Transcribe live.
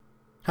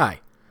Hi,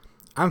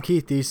 I'm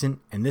Keith Decent,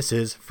 and this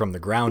is From the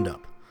Ground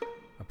Up,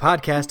 a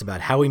podcast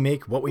about how we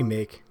make what we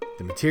make,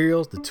 the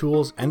materials, the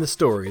tools, and the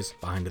stories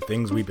behind the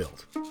things we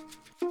build.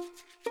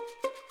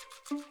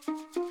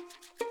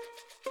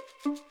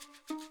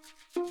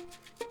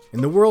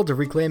 In the world of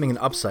reclaiming and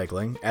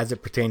upcycling, as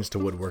it pertains to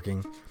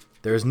woodworking,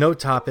 there is no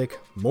topic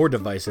more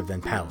divisive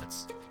than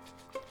pallets.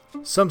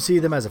 Some see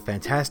them as a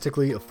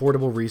fantastically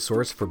affordable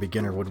resource for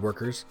beginner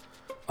woodworkers.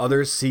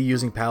 Others see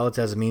using pallets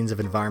as a means of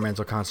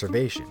environmental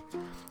conservation,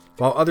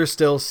 while others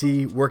still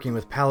see working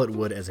with pallet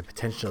wood as a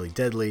potentially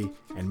deadly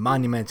and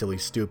monumentally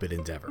stupid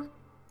endeavor.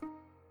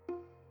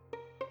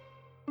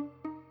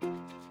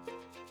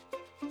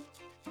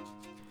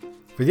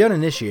 For the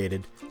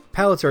uninitiated,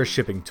 pallets are a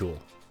shipping tool,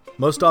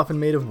 most often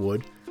made of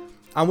wood,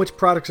 on which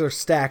products are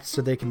stacked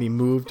so they can be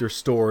moved or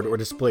stored or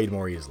displayed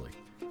more easily.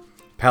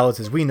 Pallets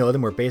as we know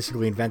them were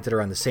basically invented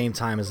around the same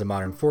time as the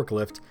modern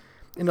forklift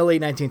in the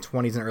late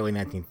 1920s and early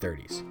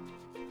 1930s.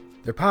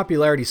 Their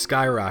popularity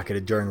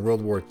skyrocketed during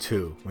World War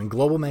II when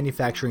global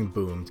manufacturing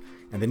boomed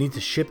and the need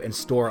to ship and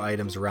store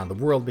items around the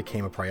world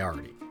became a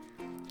priority.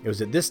 It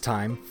was at this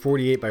time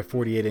 48 by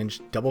 48 inch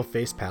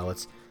double-faced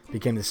pallets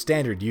became the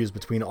standard used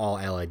between all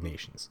Allied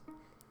nations.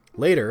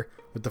 Later,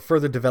 with the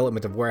further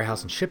development of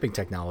warehouse and shipping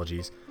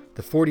technologies,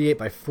 the 48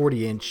 by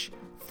 40 inch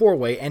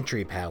four-way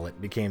entry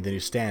pallet became the new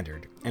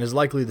standard and is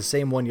likely the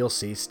same one you'll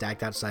see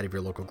stacked outside of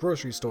your local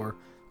grocery store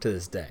to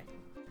this day.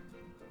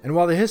 And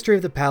while the history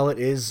of the pallet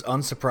is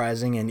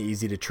unsurprising and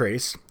easy to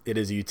trace, it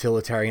is a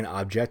utilitarian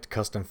object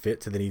custom fit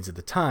to the needs of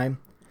the time,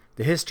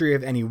 the history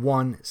of any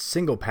one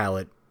single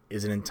pallet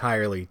is an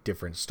entirely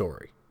different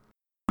story.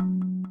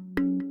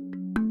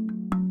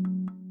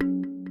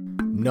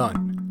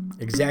 None,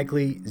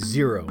 exactly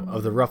zero,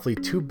 of the roughly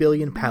 2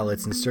 billion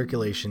pallets in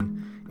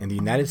circulation in the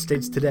United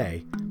States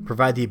today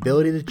provide the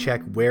ability to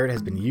check where it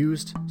has been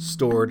used,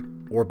 stored,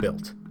 or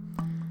built.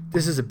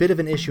 This is a bit of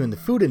an issue in the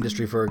food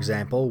industry, for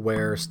example,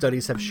 where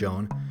studies have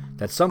shown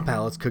that some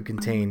pallets could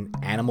contain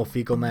animal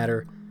fecal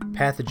matter,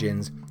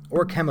 pathogens,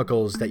 or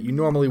chemicals that you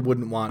normally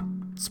wouldn't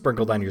want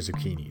sprinkled on your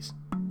zucchinis.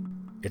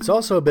 It's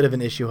also a bit of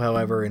an issue,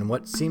 however, in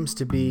what seems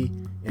to be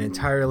an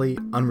entirely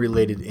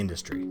unrelated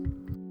industry.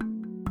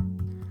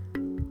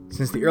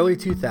 Since the early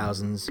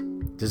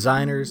 2000s,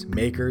 designers,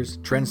 makers,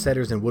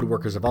 trendsetters, and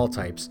woodworkers of all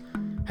types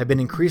have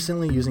been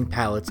increasingly using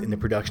pallets in the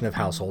production of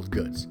household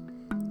goods.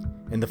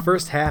 In the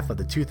first half of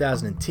the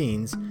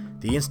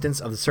 2010s, the instance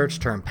of the search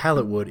term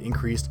pallet wood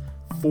increased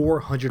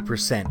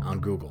 400% on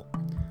Google.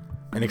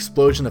 An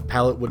explosion of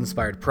pallet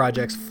wood-inspired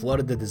projects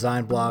flooded the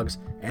design blogs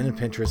and the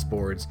Pinterest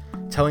boards,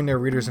 telling their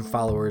readers and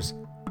followers,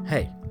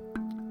 hey,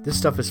 this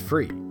stuff is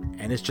free,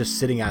 and it's just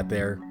sitting out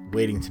there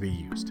waiting to be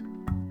used.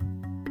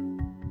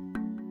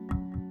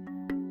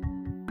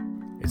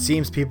 It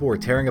seems people were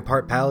tearing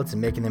apart pallets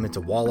and making them into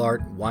wall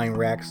art, wine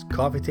racks,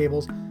 coffee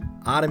tables,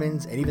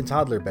 ottomans, and even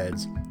toddler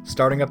beds,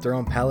 starting up their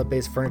own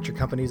pallet-based furniture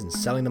companies and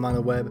selling them on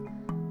the web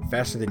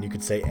faster than you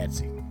could say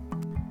Etsy.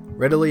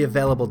 Readily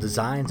available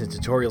designs and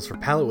tutorials for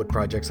pallet wood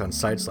projects on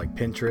sites like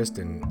Pinterest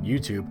and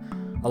YouTube,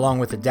 along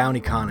with the down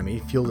economy,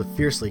 fueled a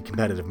fiercely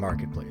competitive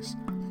marketplace.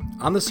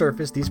 On the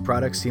surface, these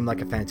products seem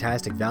like a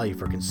fantastic value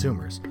for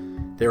consumers.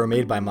 They were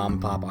made by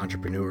mom-and-pop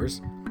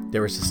entrepreneurs, they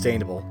were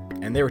sustainable,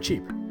 and they were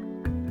cheap.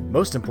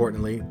 Most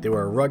importantly, they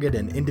were a rugged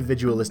and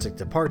individualistic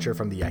departure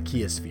from the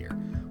IKEA sphere,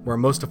 where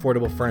most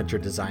affordable furniture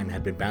design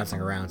had been bouncing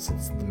around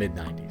since the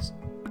mid-90s.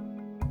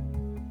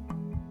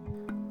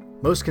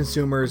 Most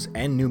consumers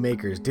and new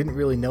makers didn't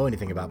really know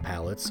anything about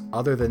pallets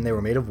other than they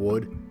were made of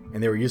wood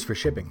and they were used for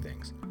shipping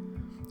things.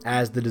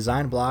 As the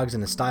design blogs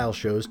and the style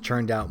shows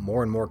churned out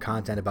more and more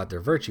content about their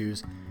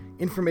virtues,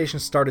 information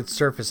started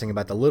surfacing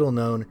about the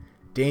little-known,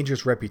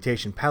 dangerous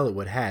reputation pallet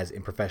wood has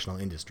in professional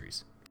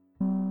industries.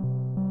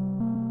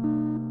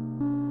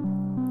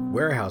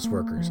 Warehouse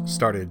workers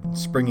started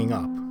springing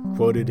up,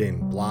 quoted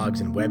in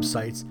blogs and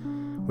websites,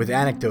 with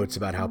anecdotes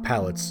about how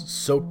pallets,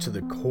 soaked to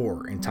the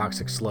core in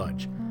toxic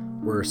sludge,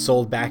 were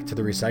sold back to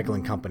the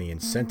recycling company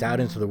and sent out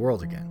into the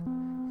world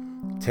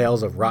again.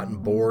 Tales of rotten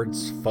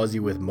boards, fuzzy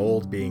with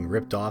mold, being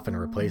ripped off and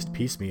replaced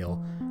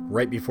piecemeal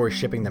right before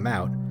shipping them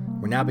out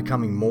were now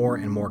becoming more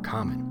and more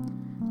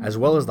common, as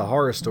well as the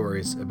horror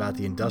stories about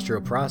the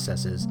industrial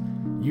processes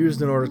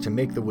used in order to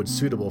make the wood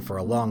suitable for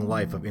a long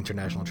life of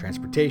international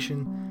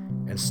transportation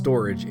and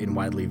storage in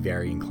widely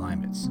varying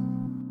climates.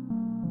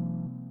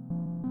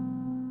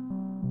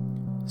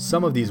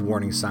 Some of these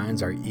warning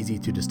signs are easy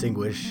to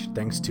distinguish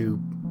thanks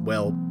to,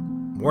 well,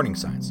 warning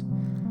signs.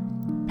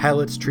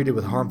 Pallets treated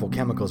with harmful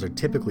chemicals are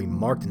typically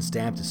marked and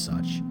stamped as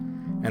such,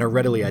 and are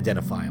readily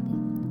identifiable.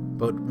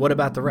 But what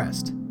about the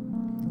rest?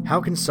 How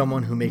can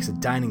someone who makes a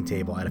dining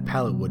table out of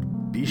pallet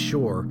wood be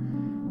sure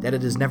that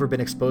it has never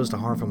been exposed to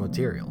harmful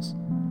materials?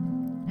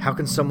 How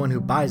can someone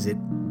who buys it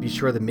be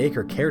sure the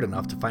maker cared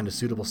enough to find a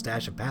suitable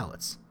stash of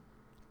pallets?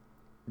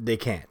 They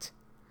can't.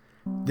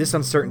 This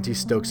uncertainty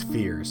stokes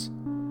fears,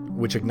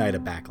 which ignite a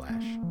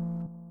backlash.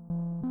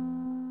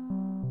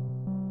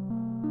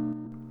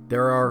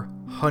 There are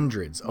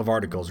hundreds of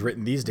articles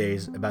written these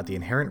days about the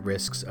inherent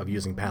risks of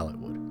using pallet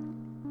wood.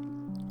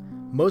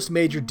 Most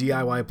major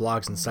DIY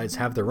blogs and sites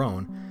have their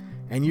own,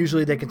 and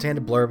usually they contain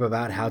a blurb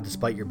about how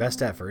despite your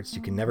best efforts,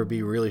 you can never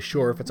be really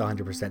sure if it's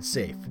 100%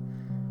 safe.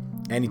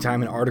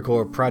 Anytime an article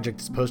or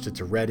project is posted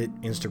to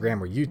Reddit,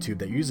 Instagram, or YouTube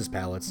that uses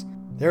pallets,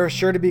 there are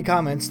sure to be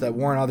comments that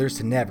warn others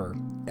to never,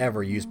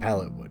 ever use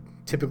pallet wood,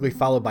 typically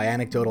followed by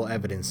anecdotal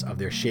evidence of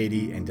their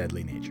shady and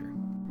deadly nature.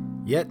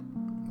 Yet,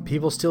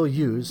 people still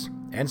use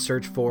and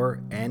search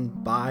for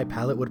and buy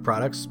pallet wood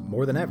products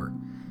more than ever.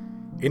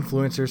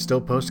 Influencers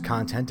still post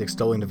content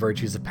extolling the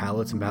virtues of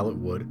pallets and pallet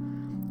wood,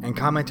 and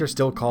commenters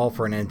still call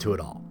for an end to it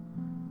all.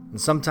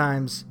 And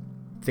sometimes,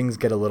 things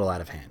get a little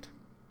out of hand.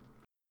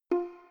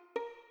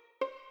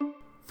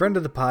 Friend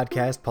of the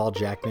podcast, Paul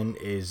Jackman,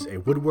 is a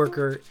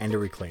woodworker and a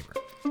reclaimer,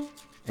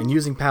 and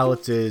using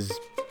pallets is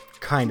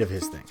kind of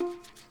his thing.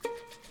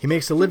 He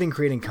makes a living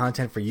creating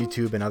content for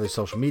YouTube and other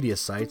social media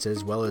sites,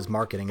 as well as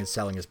marketing and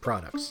selling his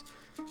products.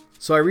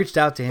 So I reached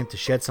out to him to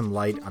shed some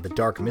light on the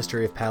dark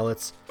mystery of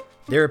pallets,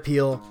 their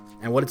appeal,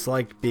 and what it's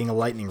like being a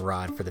lightning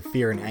rod for the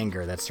fear and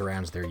anger that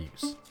surrounds their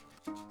use.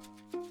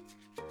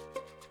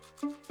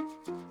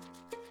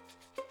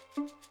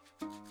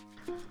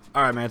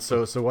 All right, man.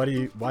 So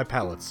why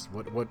pallets?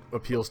 What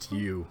appeals to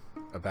you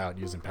about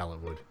using pallet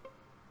wood?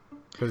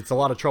 Because it's a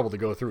lot of trouble to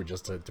go through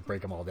just to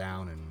break them all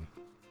down and.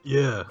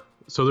 Yeah.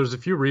 So there's a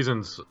few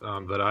reasons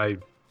that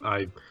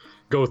I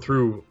go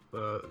through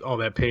all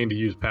that pain to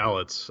use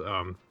pallets.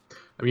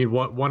 I mean,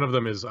 one of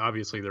them is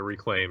obviously they're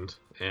reclaimed,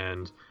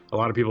 and a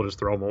lot of people just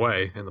throw them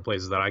away. And the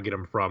places that I get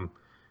them from,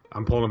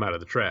 I'm pulling them out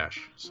of the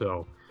trash.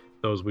 So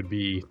those would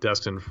be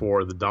destined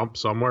for the dump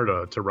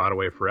somewhere to rot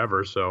away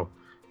forever. So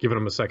giving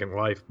them a second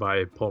life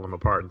by pulling them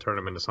apart and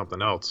turning them into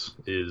something else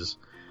is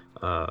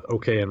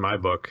okay in my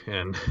book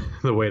and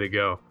the way to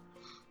go.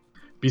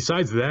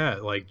 Besides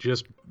that, like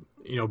just,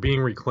 being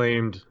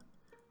reclaimed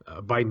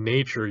by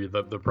nature,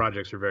 the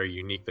projects are very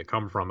unique that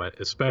come from it,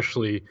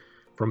 especially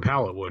from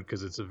pallet wood,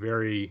 because it's a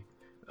very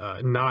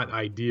not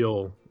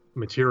ideal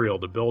material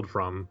to build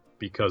from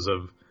because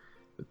of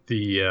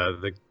the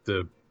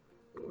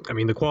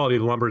quality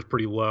of the lumber is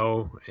pretty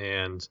low,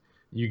 and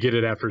you get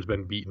it after it's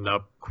been beaten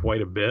up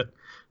quite a bit.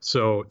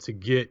 So to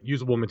get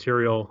usable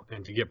material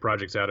and to get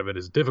projects out of it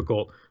is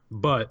difficult,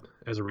 but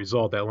as a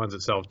result, that lends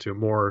itself to a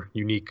more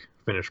unique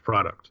finished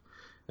product,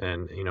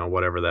 and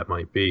whatever that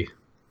might be.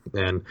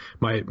 And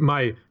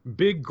my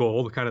big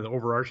goal, kind of the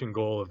overarching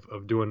goal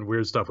of doing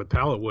weird stuff with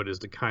pallet wood, is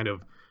to kind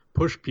of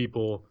push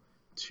people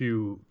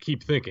to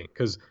keep thinking,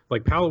 because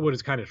like pallet wood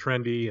is kind of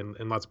trendy,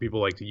 and lots of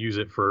people like to use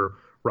it for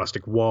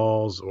rustic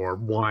walls or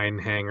wine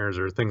hangers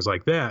or things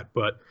like that.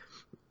 But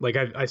like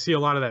I see a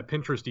lot of that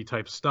Pinteresty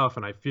type stuff,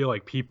 and I feel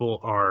like people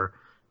are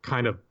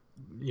kind of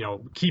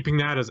keeping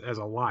that as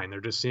a line.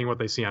 They're just seeing what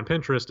they see on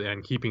Pinterest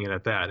and keeping it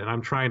at that. And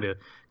I'm trying to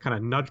kind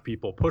of nudge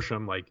people, push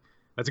them, like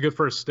that's a good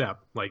first step.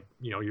 Like,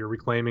 you're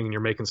reclaiming and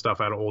you're making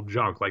stuff out of old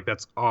junk. Like,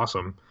 that's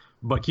awesome.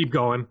 But keep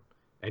going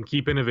and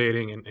keep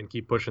innovating and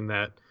keep pushing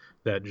that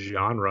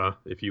genre,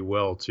 if you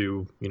will,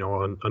 to,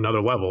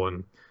 another level.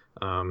 And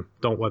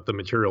don't let the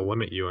material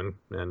limit you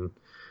and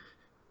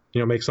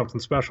make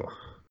something special.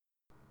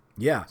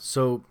 Yeah.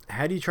 So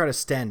how do you try to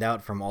stand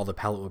out from all the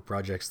pallet wood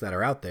projects that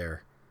are out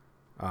there?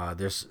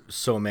 There's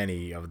so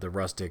many of the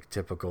rustic,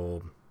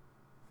 typical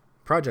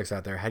projects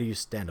out there. How do you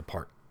stand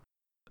apart?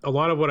 A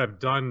lot of what I've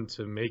done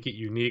to make it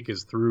unique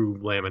is through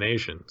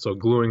lamination. So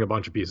gluing a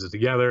bunch of pieces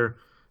together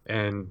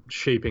and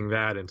shaping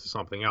that into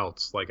something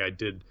else. Like I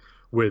did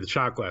with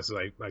shot glasses.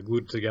 I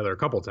glued it together a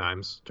couple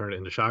times, turned it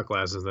into shot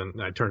glasses, then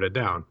I turned it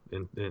down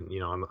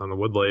on the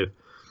wood lathe.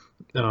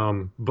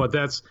 But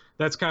that's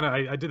kind of,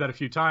 I did that a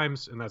few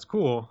times, and that's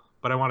cool.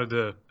 But I wanted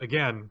to,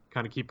 again,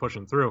 kind of keep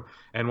pushing through.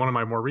 And one of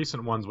my more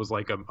recent ones was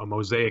like a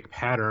mosaic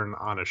pattern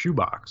on a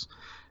shoebox.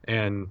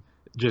 And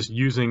just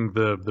using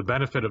the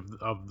benefit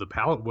of the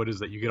pallet wood is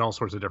that you get all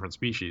sorts of different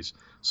species.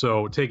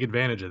 So take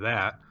advantage of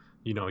that.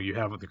 You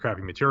have the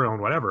crappy material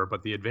and whatever,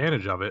 but the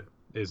advantage of it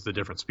is the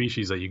different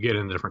species that you get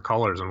in the different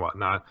colors and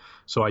whatnot.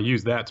 So I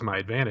use that to my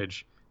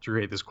advantage to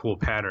create this cool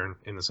pattern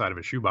in the side of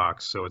a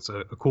shoebox. So it's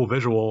a cool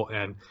visual,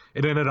 and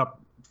it ended up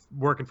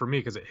working for me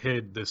because it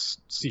hid this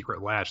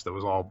secret latch that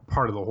was all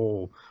part of the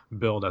whole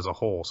build as a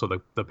whole. So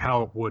the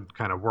pallet wood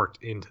kind of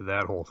worked into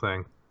that whole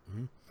thing.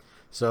 Mm-hmm.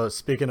 So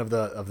speaking of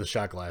the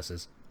shot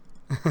glasses,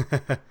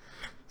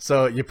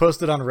 so you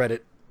posted on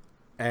Reddit,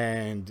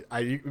 and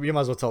you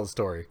might as well tell the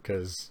story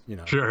because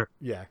Sure.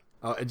 Yeah.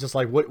 Just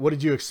like what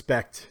did you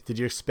expect?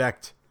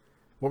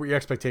 What were your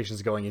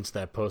expectations going into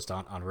that post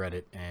on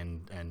Reddit,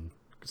 and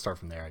start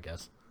from there, I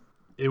guess.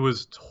 It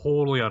was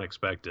totally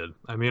unexpected.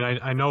 I mean,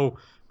 I know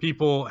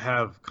people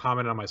have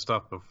commented on my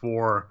stuff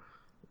before.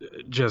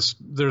 Just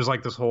there's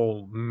like this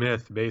whole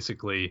myth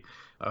basically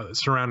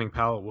surrounding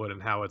pallet wood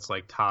and how it's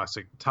like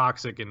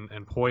toxic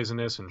and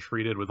poisonous and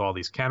treated with all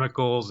these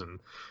chemicals, and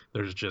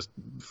there's just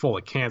full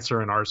of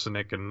cancer and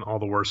arsenic and all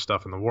the worst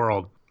stuff in the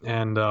world.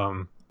 And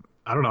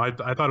I don't know. I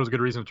thought it was a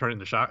good reason to turn it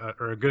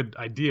into a good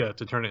idea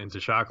to turn it into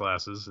shot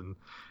glasses,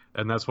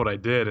 and that's what I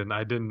did. And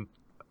I didn't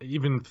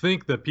even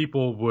think that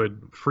people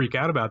would freak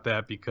out about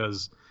that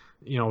because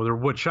they're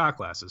wood shot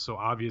glasses. So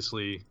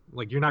obviously,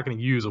 like, you're not going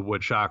to use a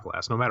wood shot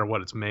glass, no matter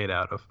what it's made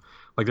out of.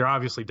 Like, they're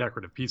obviously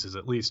decorative pieces.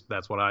 At least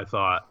that's what I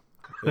thought.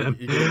 You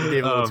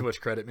gave a little too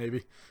much credit,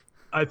 maybe.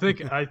 I think,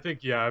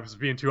 yeah, I was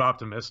being too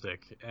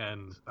optimistic,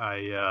 and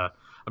I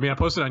mean, I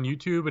posted on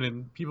YouTube,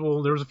 and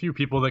then there was a few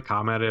people that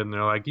commented, and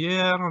they're like,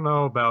 yeah, I don't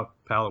know about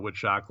pallet wood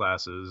shot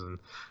glasses,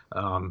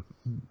 and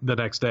the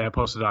next day I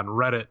posted on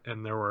Reddit,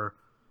 and there were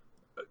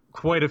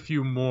quite a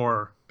few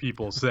more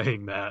people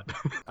saying that.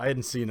 I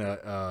hadn't seen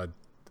a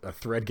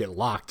thread get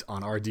locked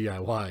on our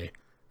DIY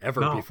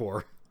ever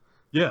before.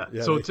 Yeah,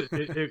 so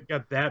it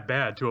got that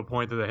bad to a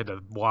point that they had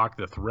to lock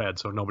the thread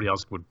so nobody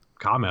else would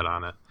comment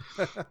on it.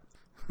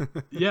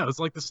 Yeah, it was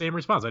like the same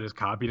response. I just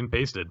copied and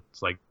pasted.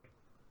 It's like,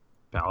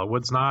 pallet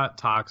wood's not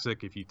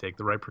toxic if you take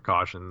the right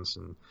precautions.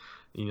 And,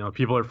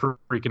 people are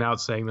freaking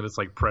out saying that it's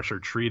like pressure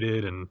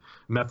treated and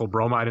methyl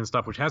bromide and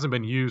stuff, which hasn't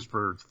been used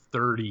for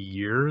 30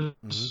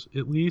 years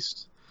at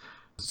least.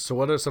 So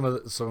what are some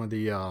of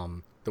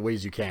the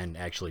ways you can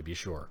actually be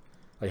sure?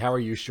 Like, how are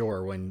you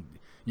sure when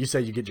you say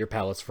you get your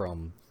pallets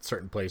from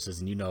certain places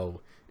and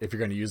if you're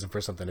going to use them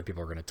for something that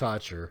people are going to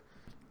touch or...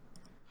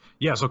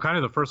 Yeah, so kind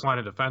of the first line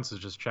of defense is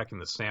just checking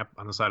the stamp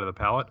on the side of the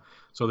pallet.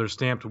 So they're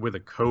stamped with a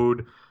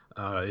code.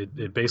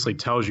 It basically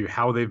tells you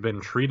how they've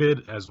been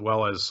treated, as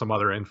well as some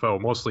other info,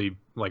 mostly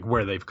like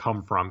where they've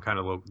come from, kind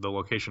of the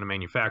location of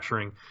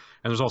manufacturing.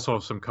 And there's also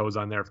some codes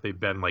on there if they've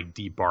been like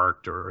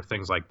debarked or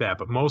things like that.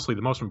 But mostly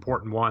the most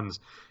important ones,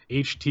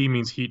 HT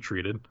means heat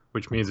treated,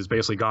 which means it's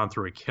basically gone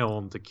through a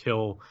kiln to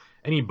kill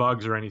any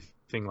bugs or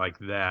anything like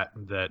that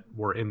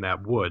were in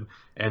that wood.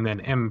 And then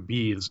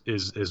MB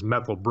is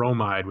methyl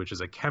bromide, which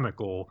is a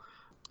chemical.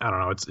 I don't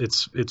know.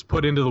 It's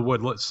put into the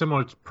wood,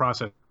 similar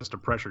process to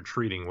pressure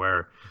treating,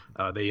 where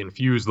they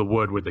infuse the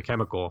wood with the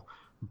chemical.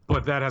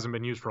 But that hasn't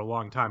been used for a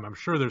long time. I'm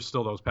sure there's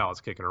still those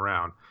pallets kicking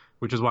around,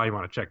 which is why you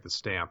want to check the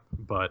stamp.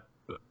 But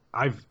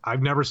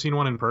I've never seen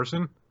one in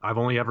person. I've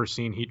only ever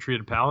seen heat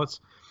treated pallets.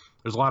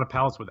 There's a lot of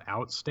pallets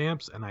without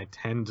stamps, and I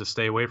tend to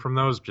stay away from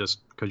those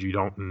just because you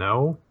don't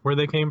know where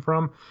they came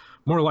from.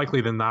 More likely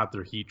than not,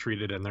 they're heat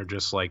treated and they're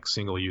just like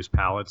single use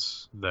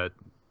pallets that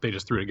they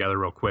just threw together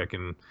real quick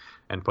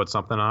and put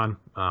something on.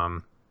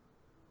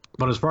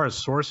 But as far as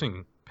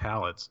sourcing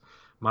pallets,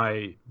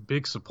 my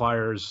big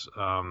suppliers,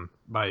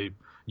 I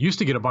used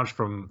to get a bunch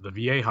from the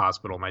VA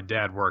hospital. My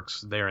dad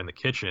works there in the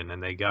kitchen,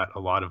 and they got a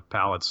lot of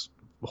pallets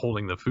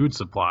holding the food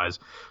supplies.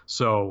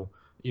 So,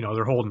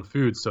 they're holding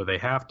food, so they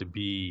have to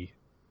be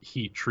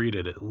heat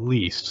treated at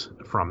least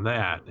from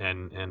that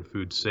and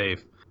food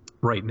safe.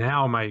 Right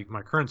now, my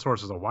current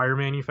source is a wire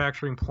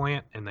manufacturing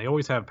plant, and they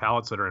always have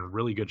pallets that are in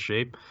really good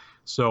shape.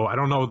 So I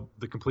don't know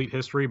the complete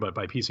history, but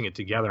by piecing it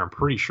together, I'm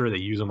pretty sure they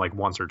use them like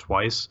once or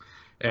twice,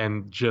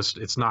 and just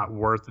it's not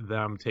worth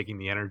them taking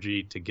the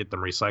energy to get them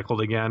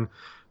recycled again.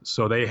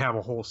 So they have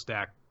a whole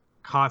stack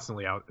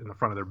constantly out in the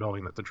front of their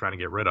building that they're trying to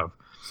get rid of.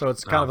 So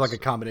it's kind of like a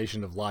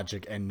combination of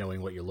logic and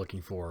knowing what you're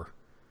looking for,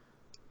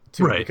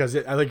 too. Right. Because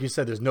like you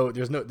said, there's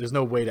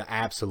no way to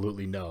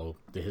absolutely know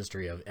the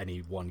history of any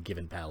one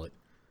given pallet.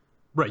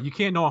 Right. You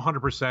can't know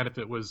 100% if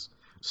it was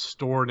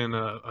stored in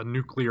a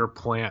nuclear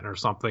plant or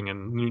something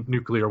and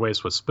nuclear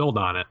waste was spilled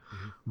on it.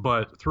 Mm-hmm.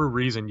 But through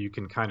reason, you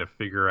can kind of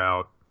figure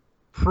out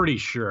pretty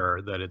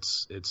sure that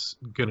it's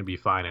going to be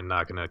fine and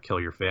not going to kill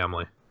your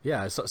family.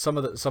 Yeah. So some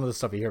of the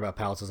stuff you hear about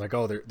pallets is like,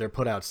 oh, they're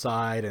put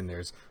outside and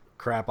there's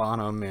crap on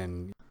them.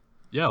 And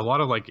yeah, a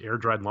lot of like air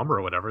dried lumber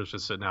or whatever is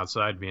just sitting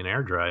outside being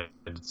air dried.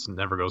 It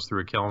never goes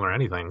through a kiln or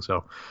anything.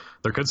 So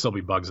there could still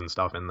be bugs and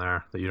stuff in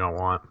there that you don't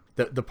want.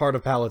 The part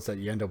of pallets that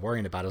you end up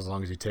worrying about, as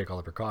long as you take all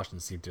the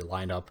precautions, seem to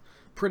line up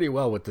pretty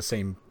well with the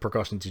same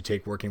precautions you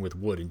take working with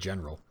wood in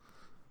general.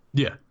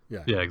 Yeah,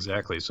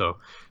 exactly. So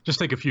just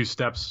take a few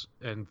steps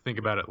and think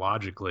about it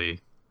logically.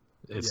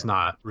 It's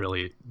not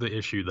really the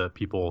issue that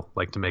people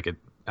like to make it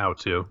out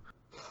to.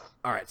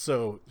 All right,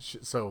 so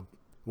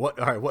what?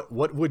 All right,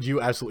 what would you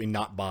absolutely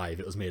not buy if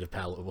it was made of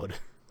pallet wood?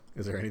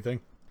 Is there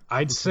anything?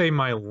 I'd say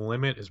my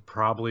limit is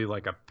probably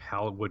like a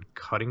pallet wood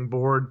cutting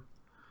board.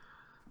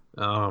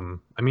 I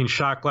mean,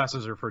 shot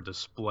glasses are for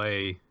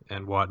display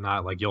and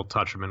whatnot. Like, you'll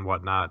touch them and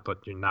whatnot,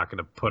 but you're not going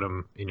to put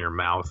them in your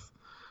mouth.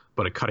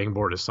 But a cutting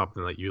board is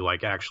something that you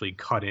like actually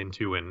cut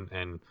into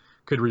and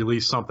could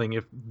release something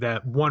if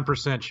that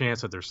 1%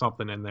 chance that there's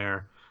something in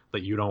there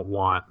that you don't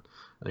want,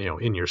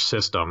 in your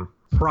system.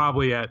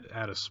 Probably at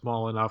a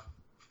small enough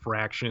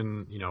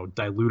fraction,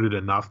 diluted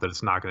enough that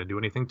it's not going to do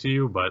anything to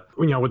you. But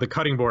with the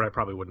cutting board, I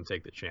probably wouldn't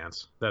take the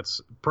chance. That's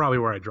probably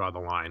where I draw the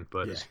line.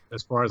 But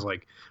as far as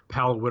like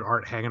pallet wood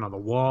art hanging on the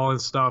wall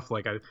and stuff,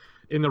 like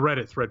in the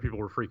Reddit thread, people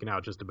were freaking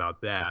out just about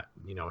that,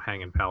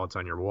 hanging pallets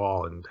on your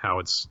wall and how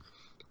it's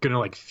going to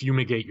like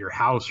fumigate your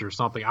house or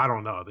something. I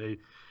don't know.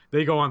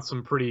 They go on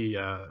some pretty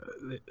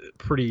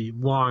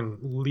long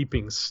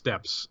leaping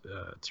steps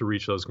to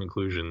reach those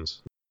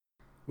conclusions.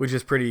 Which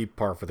is pretty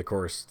par for the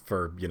course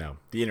for,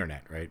 the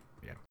internet, right?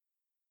 Yeah.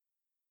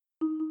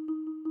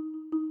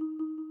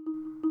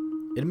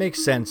 It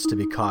makes sense to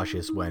be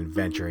cautious when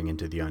venturing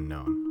into the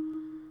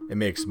unknown. It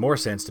makes more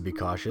sense to be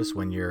cautious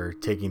when you're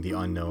taking the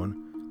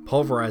unknown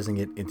pulverizing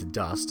it into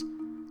dust,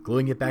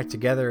 gluing it back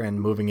together, and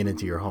moving it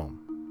into your home.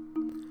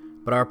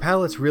 But are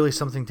pallets really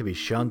something to be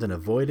shunned and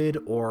avoided,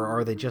 or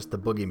are they just the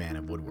boogeyman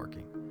of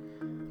woodworking?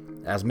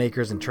 As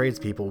makers and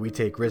tradespeople, we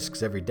take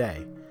risks every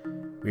day.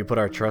 We put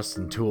our trust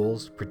in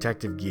tools,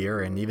 protective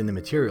gear, and even the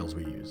materials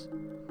we use.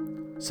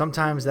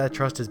 Sometimes that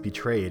trust is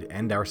betrayed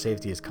and our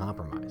safety is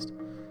compromised.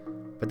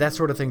 But that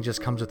sort of thing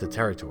just comes with the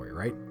territory,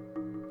 right?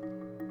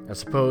 I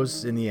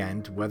suppose, in the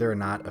end, whether or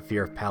not a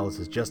fear of pallets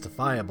is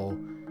justifiable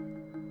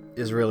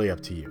is really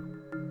up to you.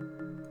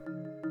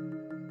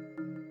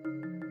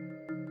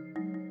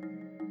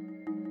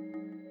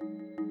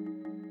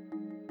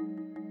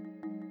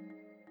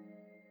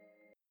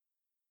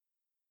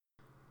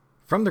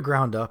 From the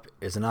Ground Up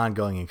is an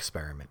ongoing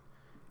experiment,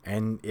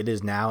 and it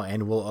is now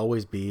and will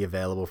always be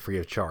available free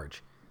of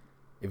charge.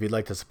 If you'd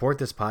like to support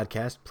this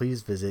podcast,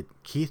 please visit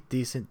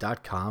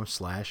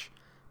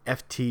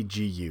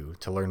keithdecent.com/FTGU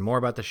to learn more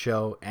about the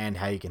show and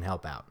how you can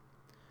help out.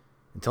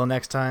 Until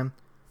next time,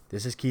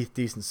 this is Keith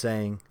Decent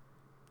saying,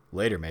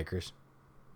 later, makers.